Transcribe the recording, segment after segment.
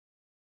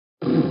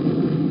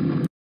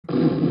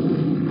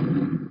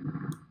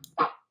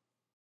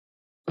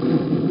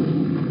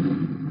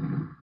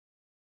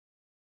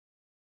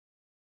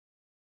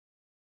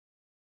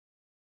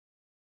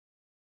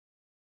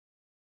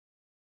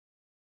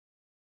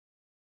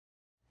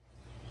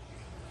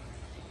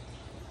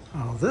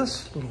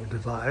This little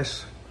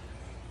device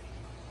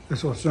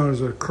is what's known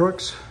as a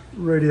Crookes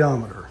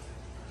Radiometer.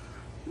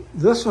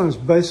 This one is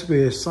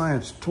basically a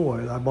science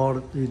toy I bought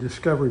at the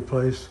Discovery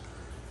Place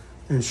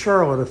in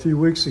Charlotte a few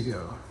weeks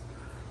ago.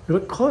 If you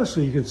look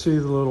closely, you can see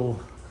the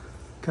little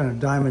kind of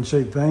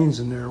diamond-shaped veins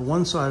in there.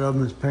 One side of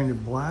them is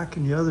painted black,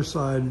 and the other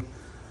side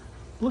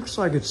looks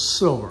like it's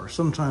silver.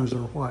 Sometimes they're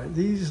white.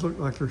 These look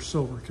like they're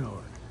silver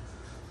colored.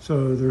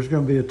 So there's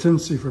going to be a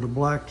tendency for the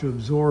black to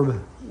absorb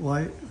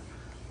light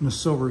and the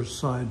silver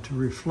side to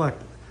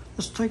reflect it.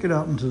 Let's take it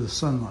out into the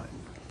sunlight.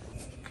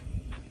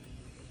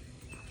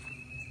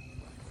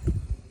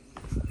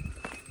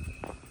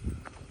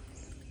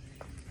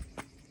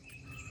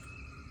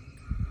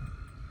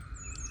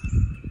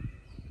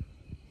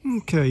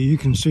 Okay, you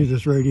can see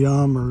this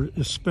radiometer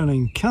is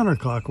spinning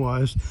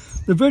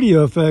counterclockwise. The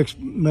video effects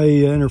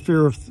may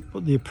interfere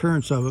with the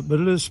appearance of it,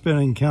 but it is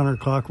spinning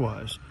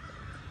counterclockwise.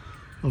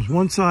 Because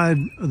one side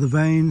of the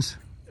vanes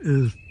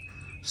is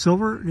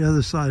silver, the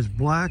other side is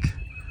black.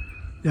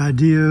 The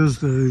idea is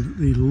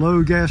the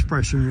low gas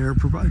pressure in the air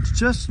provides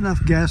just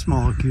enough gas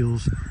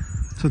molecules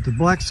so that the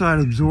black side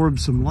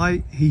absorbs some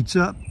light, heats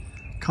up,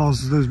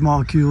 causes those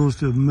molecules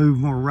to move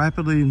more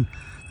rapidly, and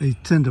they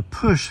tend to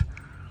push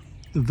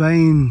the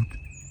vein,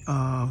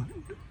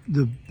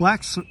 the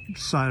black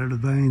side of the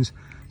vanes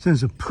tends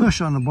to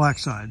push on the black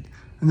side.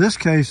 In this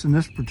case, in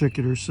this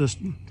particular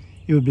system,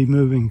 it would be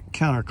moving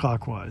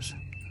counterclockwise.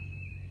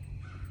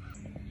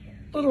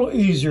 A little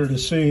easier to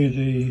see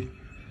the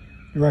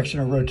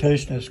direction of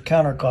rotation is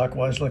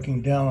counterclockwise,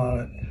 looking down on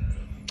it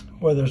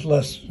where there's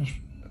less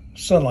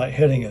sunlight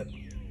hitting it.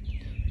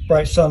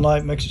 Bright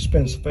sunlight makes it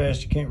spin so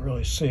fast you can't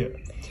really see it.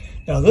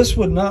 Now this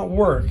would not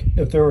work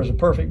if there was a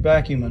perfect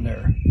vacuum in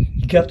there.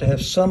 You got to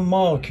have some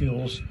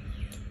molecules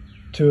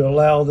to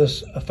allow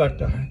this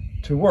effect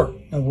to work.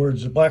 In other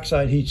words, the black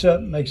side heats up,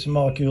 makes the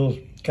molecules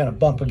kind of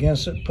bump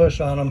against it, push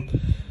on them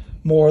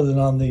more than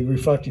on the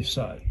reflective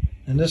side.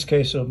 In this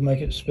case, it'll make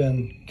it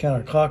spin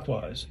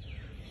counterclockwise.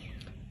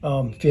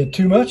 If you had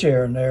too much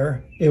air in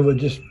there, it would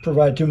just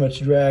provide too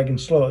much drag and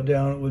slow it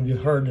down. It would be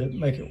hard to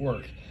make it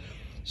work.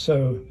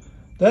 So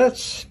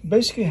that's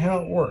basically how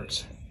it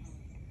works.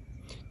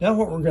 Now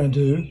what we're going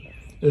to do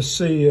is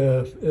see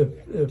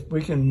if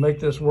we can make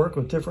this work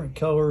with different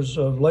colors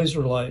of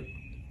laser light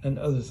and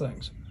other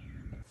things.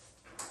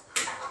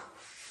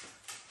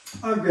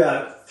 I've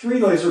got 3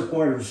 laser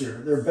pointers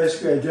here. They're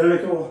basically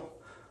identical.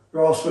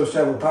 They're all supposed to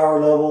have a power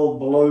level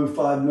below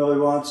 5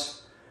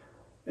 milliwatts.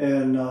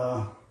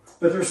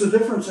 But there's a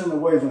difference in the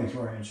wavelength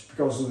range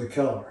because of the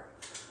color.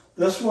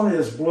 This one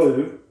is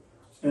blue,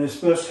 and it's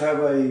supposed to have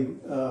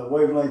a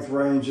wavelength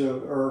range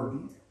of, or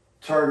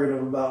target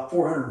of about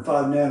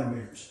 405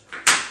 nanometers.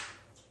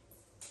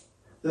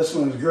 This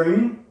one is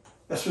green.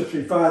 That's supposed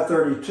to be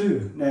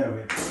 532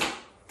 nanometers.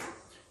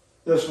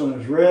 This one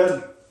is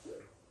red,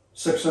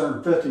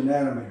 650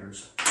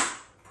 nanometers.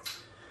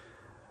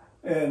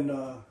 And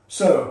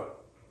so,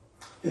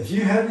 if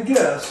you had to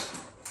guess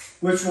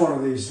which one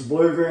of these, the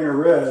blue, green, or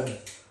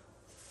red,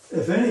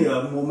 if any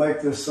of them will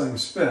make this thing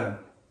spin.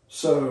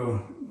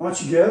 So, why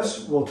don't you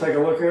guess? We'll take a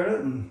look at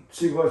it and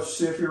see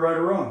if you're right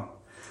or wrong.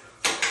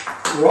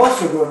 We're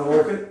also going to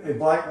look at a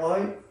black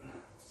light.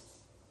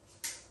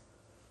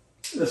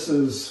 This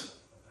is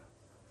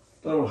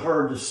a little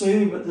hard to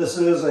see, but this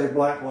is a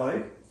black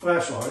light,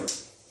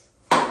 flashlight.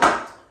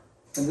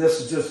 And this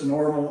is just a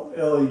normal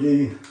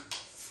LED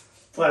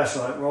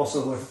flashlight. We'll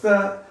also look at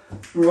that.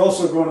 We're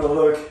also going to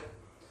look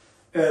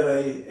at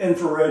an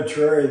infrared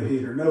terrarium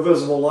heater. No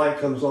visible light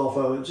comes off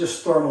of it,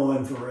 just thermal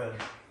infrared.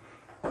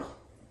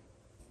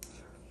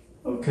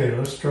 Okay,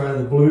 let's try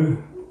the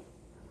blue.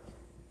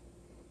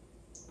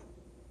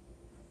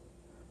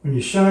 When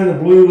you shine a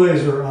blue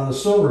laser on the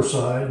silver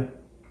side,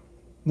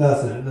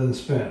 nothing, it doesn't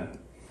spin.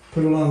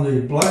 Put it on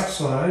the black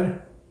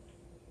side,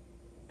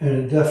 and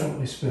it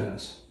definitely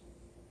spins.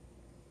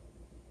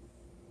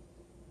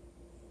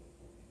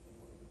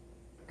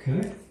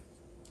 Okay.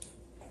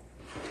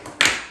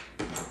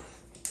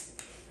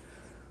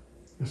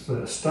 Let's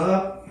let it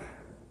stop.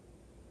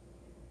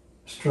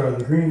 Let's try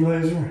the green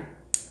laser.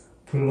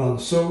 Put it on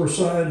the silver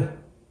side.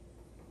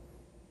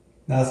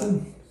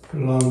 Nothing.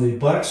 Put it on the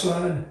black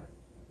side.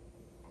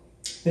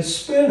 It's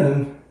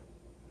spinning.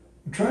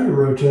 I'm trying to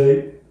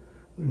rotate,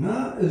 but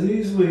not as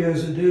easily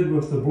as it did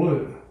with the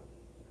blue.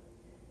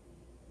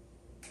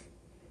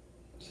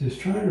 So it's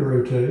trying to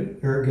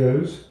rotate. There it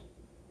goes.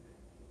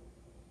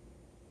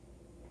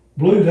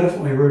 Blue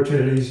definitely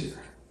rotated easier.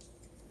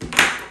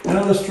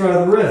 Now let's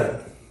try the red.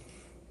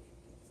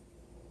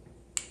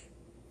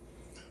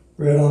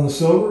 Red on the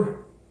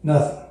silver,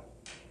 nothing.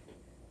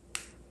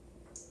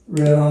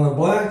 Red on the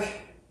black,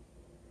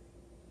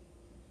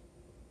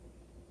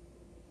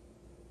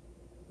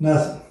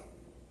 nothing.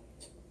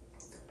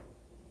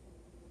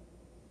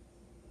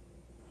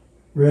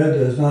 Red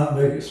does not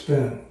make it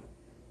spin.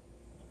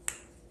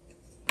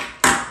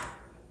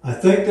 I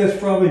think that's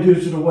probably due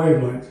to the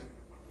wavelength.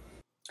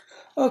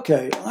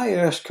 Okay, I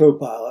asked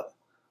Copilot,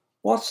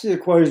 what's the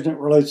equation that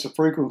relates the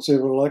frequency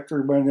of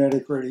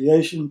electromagnetic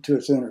radiation to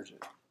its energy?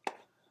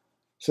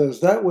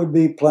 says that would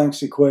be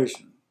Planck's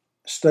equation.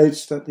 It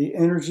states that the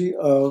energy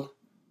of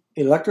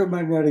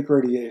electromagnetic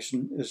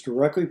radiation is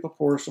directly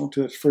proportional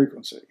to its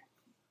frequency.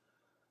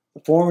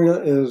 The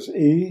formula is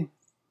E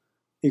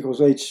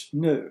equals h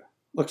nu.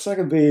 Looks like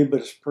a V,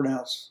 but it's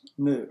pronounced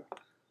nu.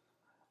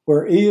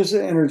 Where E is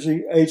the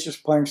energy, h is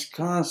Planck's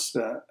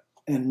constant,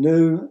 and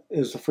nu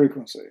is the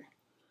frequency.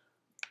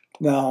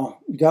 Now,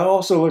 you got to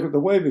also look at the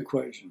wave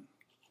equation.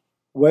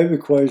 Wave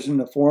equation,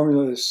 the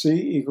formula is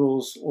C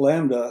equals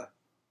lambda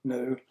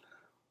nu,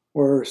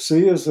 where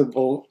C is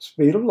the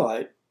speed of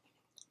light,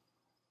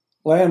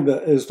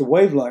 lambda is the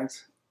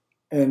wavelength,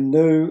 and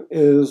nu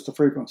is the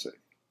frequency.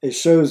 It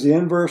shows the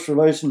inverse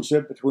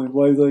relationship between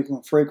wavelength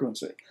and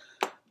frequency.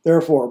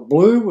 Therefore,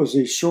 blue was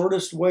the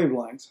shortest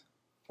wavelength,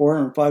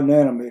 405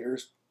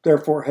 nanometers,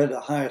 therefore had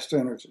the highest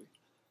energy.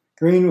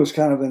 Green was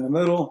kind of in the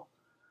middle,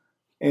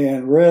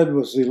 and red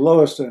was the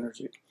lowest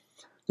energy.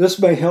 This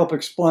may help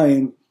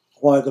explain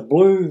why the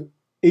blue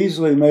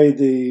easily made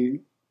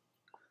the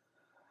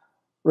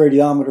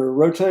radiometer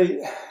rotate,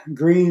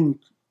 green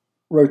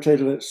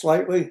rotated it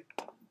slightly,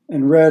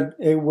 and red,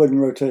 it wouldn't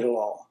rotate at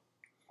all.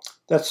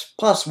 That's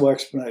a possible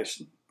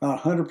explanation.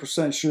 Not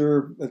 100%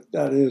 sure, but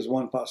that is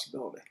one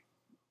possibility.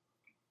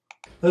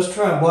 Let's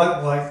try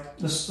black light.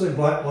 This is a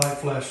black light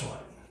flashlight.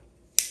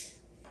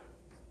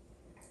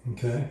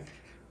 Okay.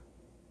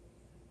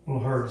 A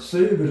little hard to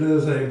see, but it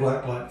is a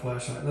black light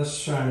flashlight. Let's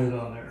shine it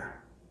on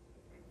there.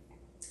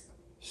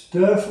 It's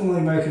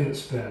definitely making it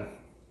spin.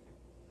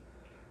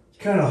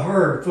 It's kind of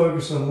hard to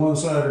focus on one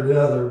side or the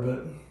other,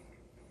 but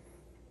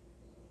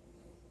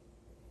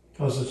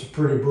because it's a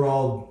pretty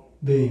broad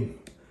beam.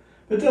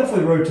 It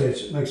definitely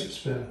rotates it, makes it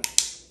spin.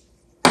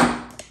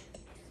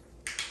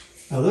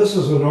 Now this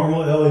is a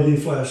normal LED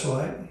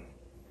flashlight.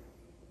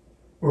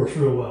 Works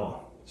real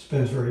well.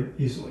 Spins very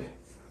easily.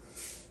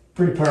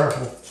 Pretty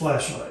powerful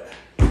flashlight.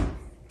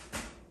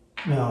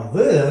 Now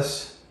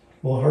this,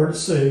 well, hard to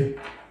see.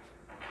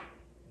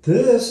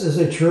 This is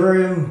a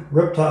Terrarium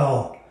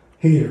reptile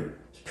heater.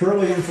 It's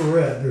purely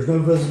infrared. There's no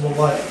visible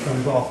light that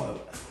comes off of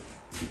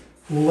it.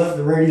 We'll let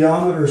the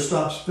radiometer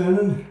stop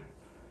spinning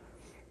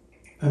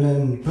and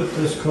then put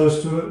this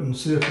close to it and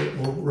see if it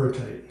will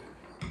rotate.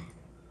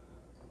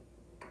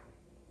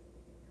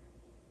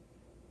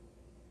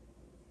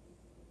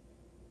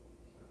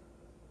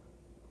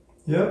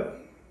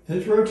 Yep,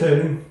 it's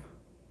rotating.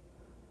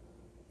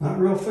 Not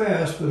real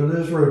fast, but it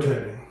is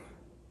rotating.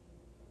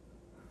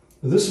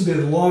 But this would be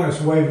the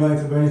longest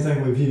wavelength of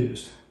anything we've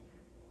used.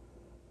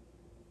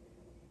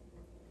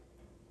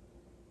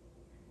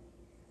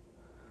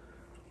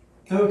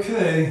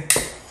 Okay,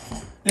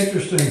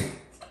 interesting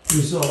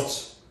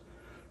results.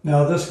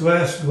 Now this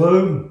glass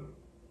globe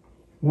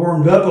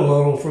warmed up a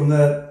little from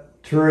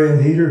that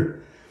terrarium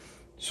heater.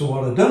 So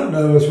what I don't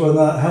know is whether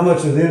or not how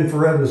much of the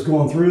infrared was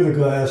going through the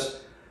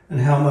glass and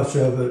how much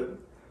of it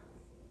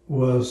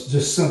was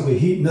just simply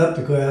heating up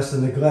the glass,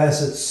 and the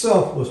glass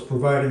itself was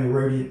providing the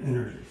radiant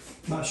energy.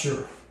 Not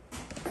sure.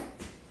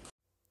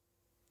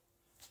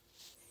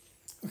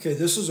 Okay,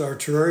 this is our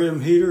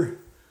terrarium heater.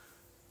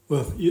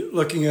 With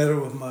looking at it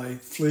with my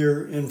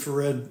FLIR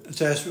infrared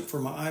attachment for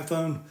my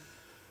iPhone.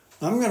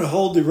 I'm going to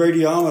hold the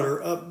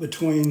radiometer up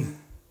between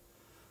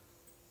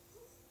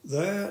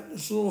that.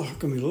 It's going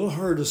to be a little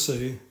hard to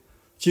see.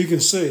 But you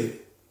can see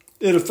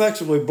it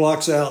effectively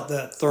blocks out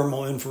that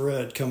thermal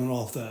infrared coming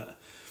off that.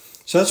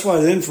 So that's why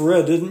the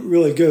infrared didn't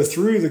really go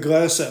through the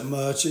glass that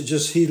much. It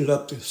just heated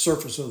up the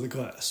surface of the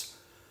glass,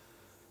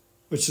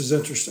 which is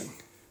interesting.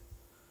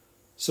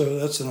 So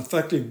that's an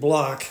effective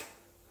block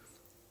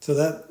to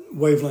that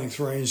wavelength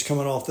range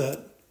coming off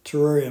that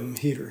terrarium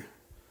heater.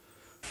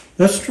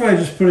 Let's try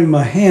just putting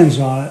my hands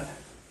on it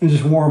and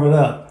just warm it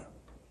up.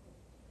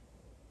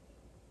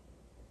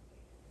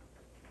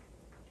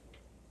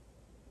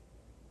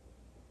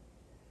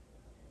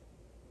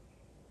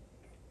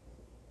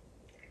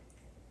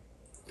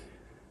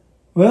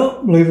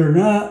 Well, believe it or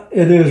not,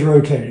 it is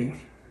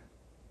rotating.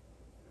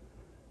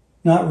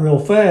 Not real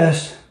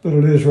fast, but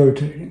it is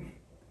rotating.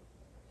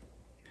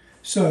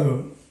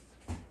 So,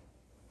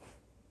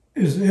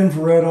 is the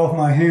infrared off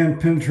my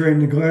hand penetrating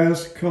the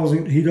glass,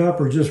 causing it to heat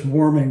up, or just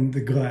warming the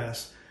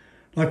glass?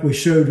 Like we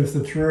showed with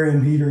the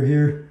terrarium heater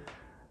here,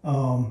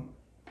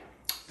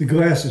 the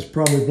glass is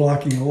probably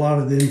blocking a lot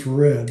of the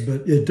infrared,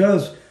 but it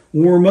does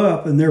warm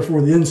up, and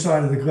therefore the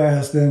inside of the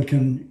glass then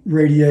can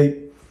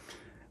radiate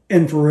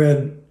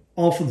infrared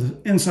off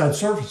of the inside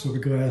surface of the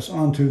glass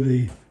onto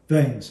the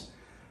vanes.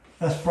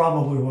 That's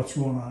probably what's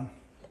going on.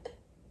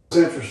 It's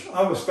interesting.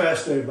 I was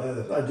fascinated by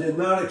this. I did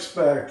not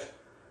expect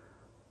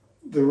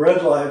the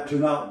red light to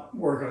not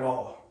work at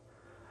all.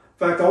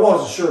 In fact, I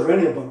wasn't sure if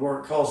any of them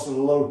worked because of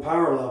the low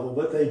power level,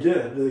 but they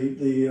did.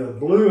 The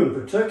blue in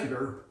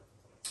particular,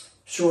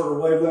 shorter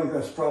wavelength,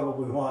 that's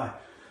probably why.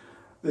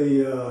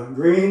 The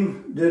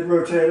green did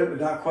rotate it,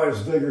 but not quite as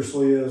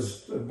vigorously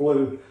as the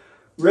blue.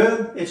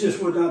 Red, it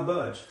just would not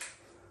budge.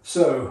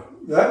 So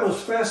that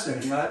was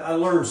fascinating. I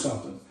learned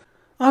something.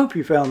 I hope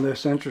you found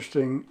this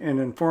interesting and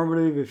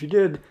informative. If you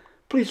did,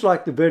 please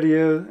like the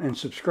video and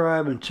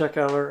subscribe and check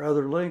out our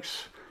other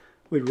links.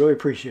 we'd really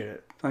appreciate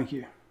it. Thank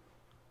you.